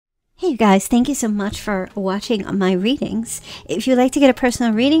Hey you guys, thank you so much for watching my readings. If you'd like to get a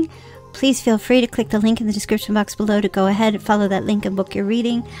personal reading, please feel free to click the link in the description box below to go ahead and follow that link and book your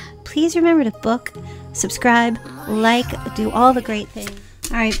reading. Please remember to book, subscribe, like, do all the great things.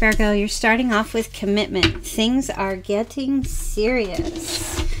 Alright Virgo, you're starting off with commitment. Things are getting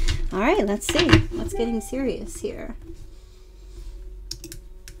serious. Alright, let's see what's getting serious here.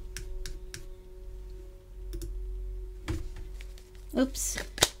 Oops.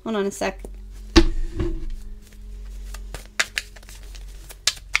 Hold on a sec.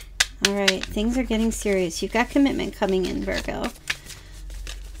 All right, things are getting serious. You've got commitment coming in, Virgo.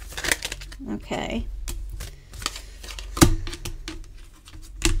 Okay.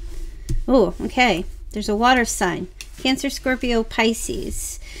 Oh, okay. There's a water sign. Cancer, Scorpio,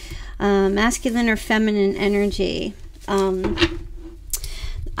 Pisces. Masculine or feminine energy. I'm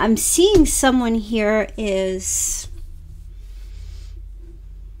seeing someone here is...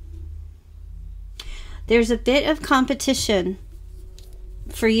 There's a bit of competition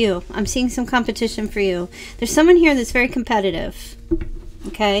for you. I'm seeing some competition for you. There's someone here that's very competitive.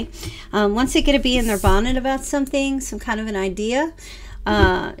 Okay. Once they get a bee in their bonnet about something, some kind of an idea,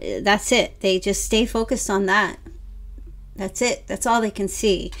 that's it. They just stay focused on that. That's it. That's all they can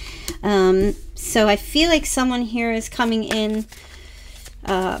see. So I feel like someone here is coming in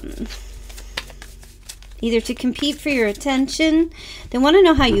either to compete for your attention. They want to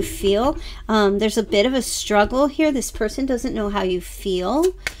know how you feel. There's a bit of a struggle here. This person doesn't know how you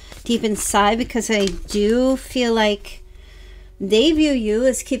feel deep inside, because I do feel like they view you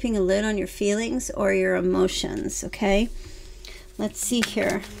as keeping a lid on your feelings or your emotions, okay? Let's see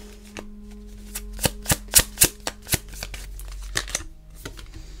here.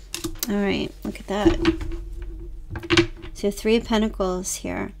 All right, look at that. So 3 of Pentacles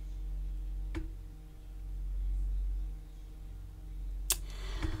here.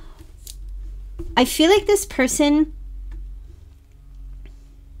 I feel like this person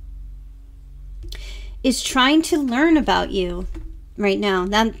is trying to learn about you right now.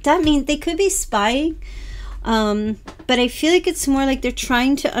 That means they could be spying, but I feel like it's more like they're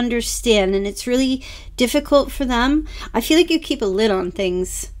trying to understand, and it's really difficult for them. I feel like you keep a lid on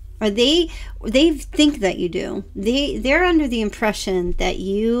things, or they think that you do. They're under the impression that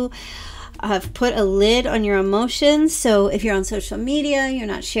you have put a lid on your emotions. So if you're on social media, you're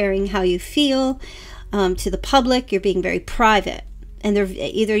not sharing how you feel to the public. You're being very private, and they're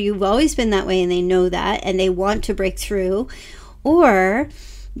either you've always been that way and they know that and they want to break through, or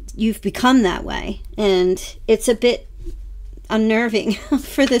you've become that way and it's a bit unnerving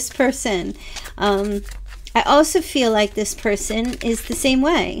for this person. I also feel like this person is the same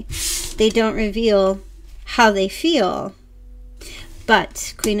way. They don't reveal how they feel.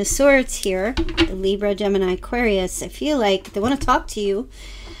 But Queen of Swords here, Libra, Gemini, Aquarius, I feel like they want to talk to you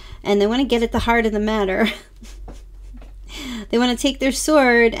and they want to get at the heart of the matter. They want to take their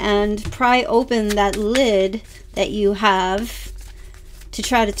sword and pry open that lid that you have to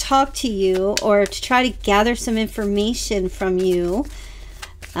try to talk to you, or to try to gather some information from you.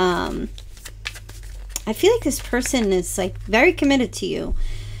 I feel like this person is like very committed to you,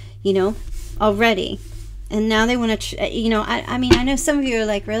 you know, already. And now they want to, you know, I mean, I know some of you are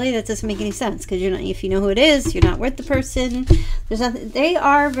like, really, that doesn't make any sense, because you're not, if you know who it is, you're not with the person. There's nothing. They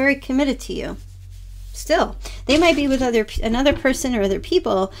are very committed to you. Still, they might be with another person or other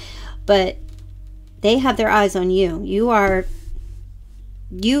people, but they have their eyes on you.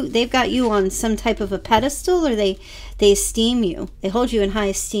 They've got you on some type of a pedestal, or they esteem you. They hold you in high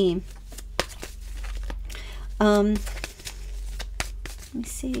esteem. Let me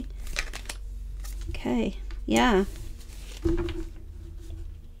see. Okay, yeah.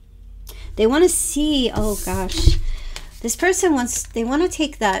 They want to see, oh gosh. This person they want to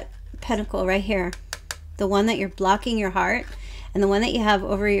take that pentacle right here. The one that you're blocking your heart, and the one that you have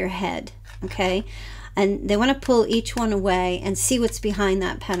over your head, okay? And they want to pull each one away and see what's behind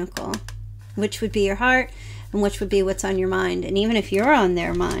that pentacle. Which would be your heart, and which would be what's on your mind. And even if you're on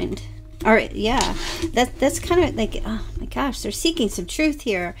their mind, or yeah, that's kind of like, oh my gosh, they're seeking some truth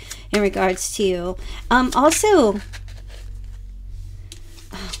here in regards to you. Also,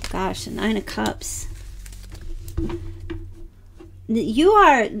 oh gosh, the 9 of Cups. You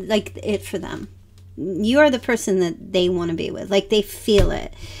are like it for them. You are the person that they want to be with. Like, they feel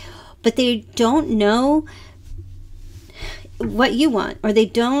it, but they don't know what you want, or they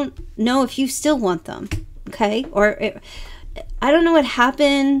don't know if you still want them. Okay, or I don't know what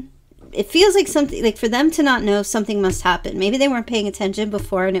happened. It feels like something, like for them to not know, something must happen. Maybe they weren't paying attention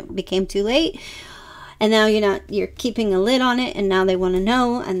before and it became too late, and now you're keeping a lid on it, and now they want to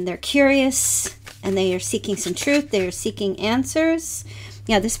know, and they're curious, and they are seeking some truth. They are seeking answers.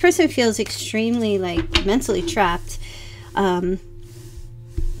 Yeah, this person feels extremely like mentally trapped.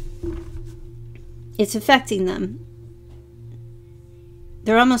 It's affecting them.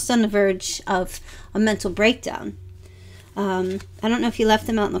 They're almost on the verge of a mental breakdown. I don't know if you left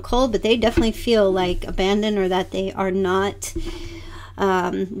them out in the cold, but they definitely feel like abandoned, or that they are not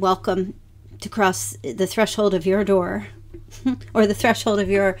welcome to cross the threshold of your door or the threshold of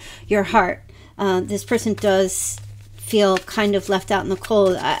your heart. This person does feel kind of left out in the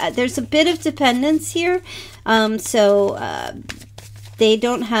cold. There's a bit of dependence here, so they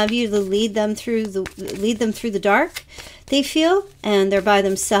don't have you to lead them through the dark, they feel, and they're by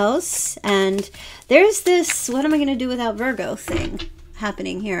themselves. And there's this "what am I going to do without Virgo" thing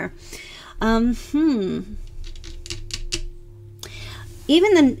happening here. Even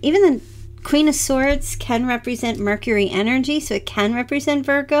the Queen of Swords can represent Mercury energy, so it can represent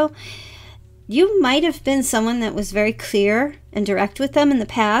Virgo. You might have been someone that was very clear and direct with them in the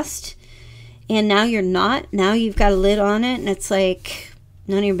past, and now you're not. Now you've got a lid on it, and it's like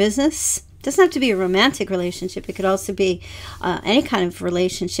none of your business. It doesn't have to be a romantic relationship. It could also be any kind of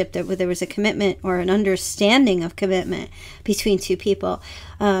relationship where there was a commitment or an understanding of commitment between two people.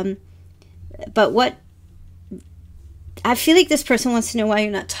 But what I feel like this person wants to know why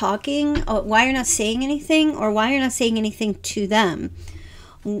you're not talking, or why you're not saying anything, or why you're not saying anything to them.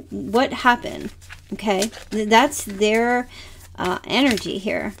 What happened? Okay, that's their energy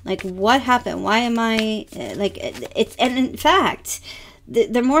here. Like, what happened? Why am I like it's? And in fact,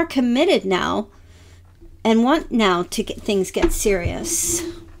 they're more committed now and want now to get serious.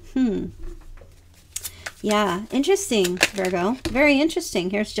 Yeah, interesting, Virgo. Very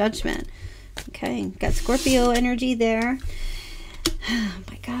interesting. Here's Judgment. Okay, got Scorpio energy there. Oh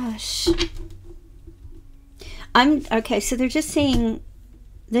my gosh. Okay, so they're just saying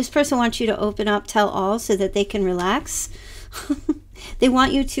this person wants you to open up, tell all, so that they can relax. They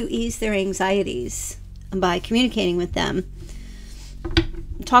want you to ease their anxieties by communicating with them,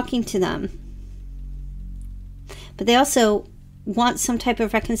 talking to them. But they also want some type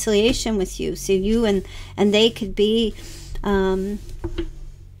of reconciliation with you, so you and they could be to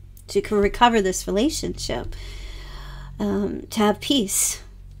recover this relationship, to have peace,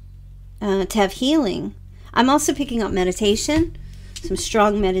 to have healing. I'm also picking up meditation, some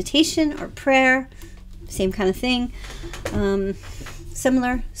strong meditation or prayer, same kind of thing,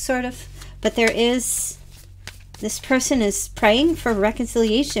 similar sort of. But this person is praying for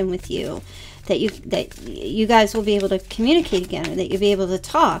reconciliation with you, that you guys will be able to communicate again, or that you'll be able to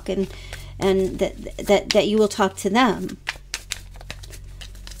talk, and that you will talk to them.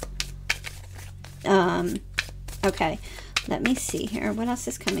 Okay, let me see here. What else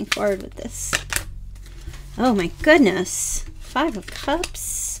is coming forward with this? Oh my goodness. 5 of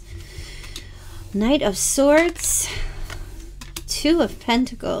Cups, Knight of Swords, 2 of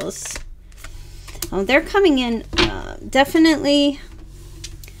Pentacles. Oh, they're coming in, definitely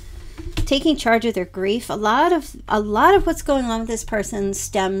taking charge of their grief. A lot of what's going on with this person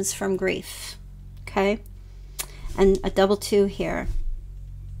stems from grief. Okay, and a double 2 here.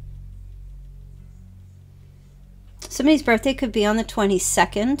 Somebody's birthday could be on the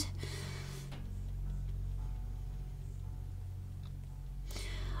 22nd.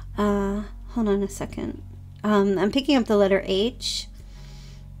 Hold on a second. I'm picking up the letter H.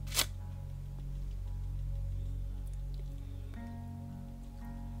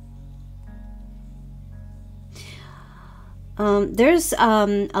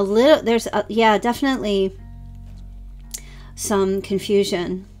 Yeah, definitely some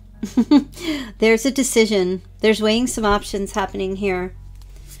confusion. There's a decision. There's weighing some options happening here.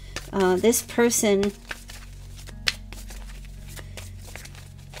 This person,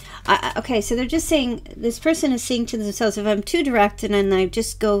 okay, so they're just saying, this person is saying to themselves, if I'm too direct and then I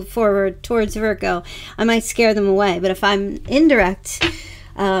just go forward towards Virgo, I might scare them away. But if I'm indirect,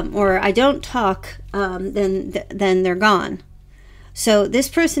 or I don't talk, then they're gone. So this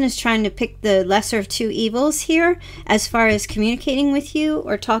person is trying to pick the lesser of two evils here, as far as communicating with you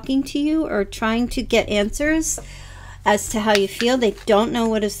or talking to you or trying to get answers as to how you feel. They don't know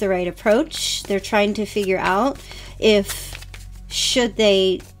what is the right approach. They're trying to figure out should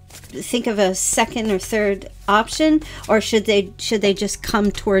they think of a second or third option, or should they just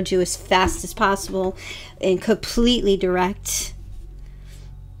come towards you as fast as possible and completely direct.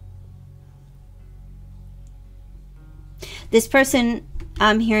 This person,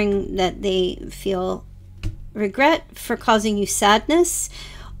 I'm hearing that they feel regret for causing you sadness,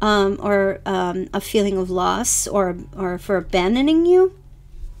 or a feeling of loss, or for abandoning you.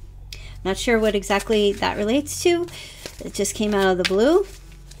 Not sure what exactly that relates to. It just came out of the blue.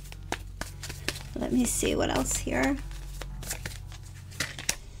 Let me see what else here.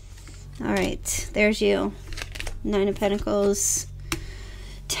 All right, there's you. 9 of Pentacles,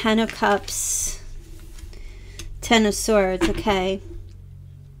 10 of Cups, 10 of Swords. Okay.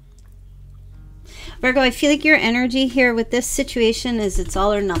 Virgo, I feel like your energy here with this situation is it's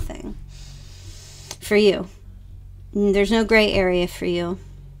all or nothing for you. There's no gray area for you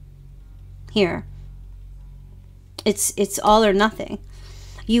here. It's all or nothing.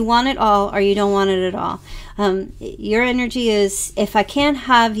 You want it all or you don't want it at all. Your energy is, if I can't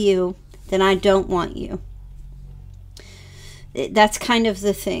have you, then I don't want you. That's kind of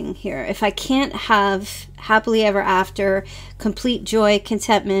the thing here. If I can't have happily ever after, complete joy,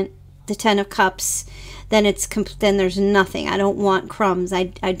 contentment, the 10 of Cups, then then there's nothing. I don't want crumbs. I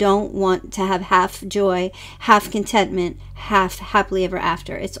don't want to have half joy, half contentment, half happily ever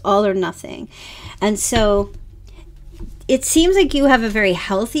after. It's all or nothing. And so it seems like you have a very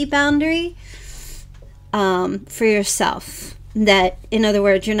healthy boundary for yourself. That, in other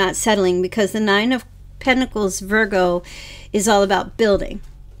words, you're not settling, because the 9 of Pentacles, Virgo, is all about building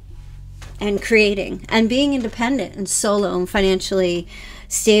and creating and being independent and solo and financially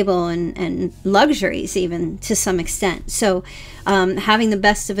stable and luxuries even to some extent. So having the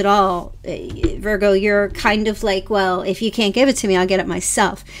best of it all, Virgo, you're kind of like, well, if you can't give it to me, I'll get it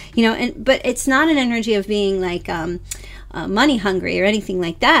myself, you know. But it's not an energy of being like money hungry or anything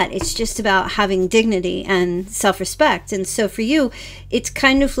like that. It's just about having dignity and self-respect. And so for you, it's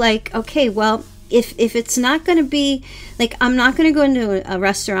kind of like, okay, well, if it's not going to be like, I'm not going to go into a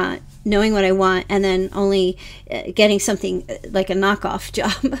restaurant knowing what I want and then only getting something like a knockoff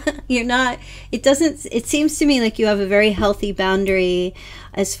job. You're not, it seems to me like you have a very healthy boundary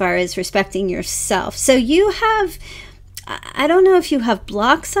as far as respecting yourself. So you have, I don't know if you have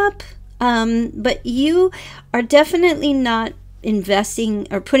blocks up, but you are definitely not investing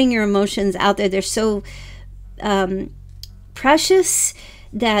or putting your emotions out there. They're so precious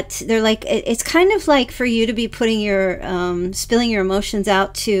that they're like, it's kind of like for you to be putting your spilling your emotions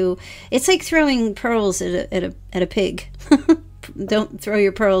out to, it's like throwing pearls at a pig. Don't throw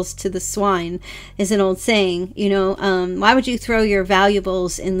your pearls to the swine is an old saying, you know. Why would you throw your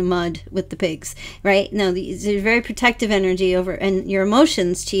valuables in the mud with the pigs, right? No, there's a very protective energy over, and your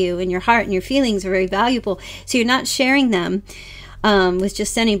emotions to you and your heart and your feelings are very valuable, so you're not sharing them with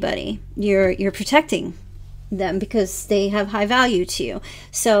just anybody. You're protecting them because they have high value to you.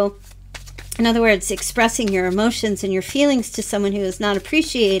 So in other words, expressing your emotions and your feelings to someone who is not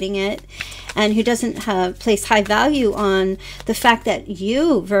appreciating it and who doesn't place high value on the fact that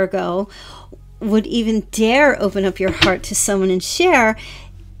you, Virgo, would even dare open up your heart to someone and share,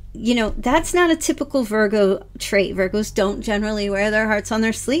 you know, that's not a typical Virgo trait. Virgos don't generally wear their hearts on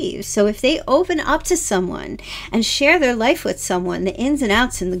their sleeves. So if they open up to someone and share their life with someone, the ins and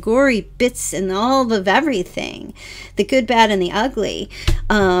outs and the gory bits and all of everything, the good, bad, and the ugly,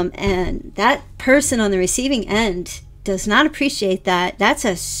 and that person on the receiving end does not appreciate that, that's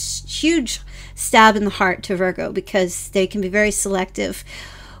a huge stab in the heart to Virgo, because they can be very selective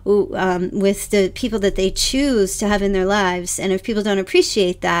with the people that they choose to have in their lives. And if people don't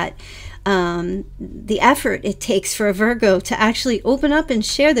appreciate that, the effort it takes for a Virgo to actually open up and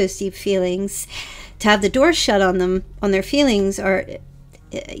share those deep feelings, to have the door shut on them, on their feelings, or,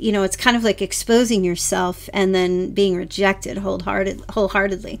 you know, it's kind of like exposing yourself and then being rejected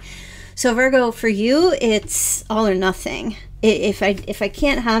wholeheartedly. So Virgo, for you, it's all or nothing. If I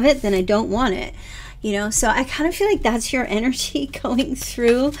can't have it, then I don't want it. You know, so I kind of feel like that's your energy going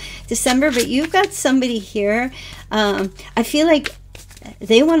through December. But you've got somebody here. I feel like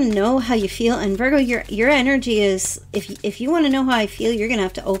they want to know how you feel. And Virgo, your energy is, if you want to know how I feel, you're going to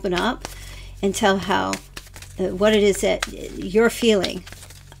have to open up and tell how, what it is that you're feeling.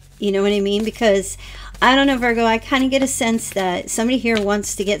 You know what I mean? Because I don't know, Virgo, I kind of get a sense that somebody here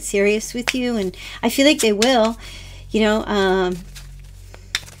wants to get serious with you. And I feel like they will, you know,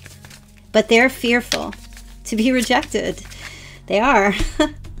 but they're fearful to be rejected. They are.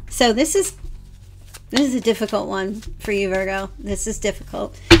 So this is a difficult one for you, Virgo. This is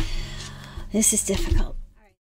difficult. This is difficult.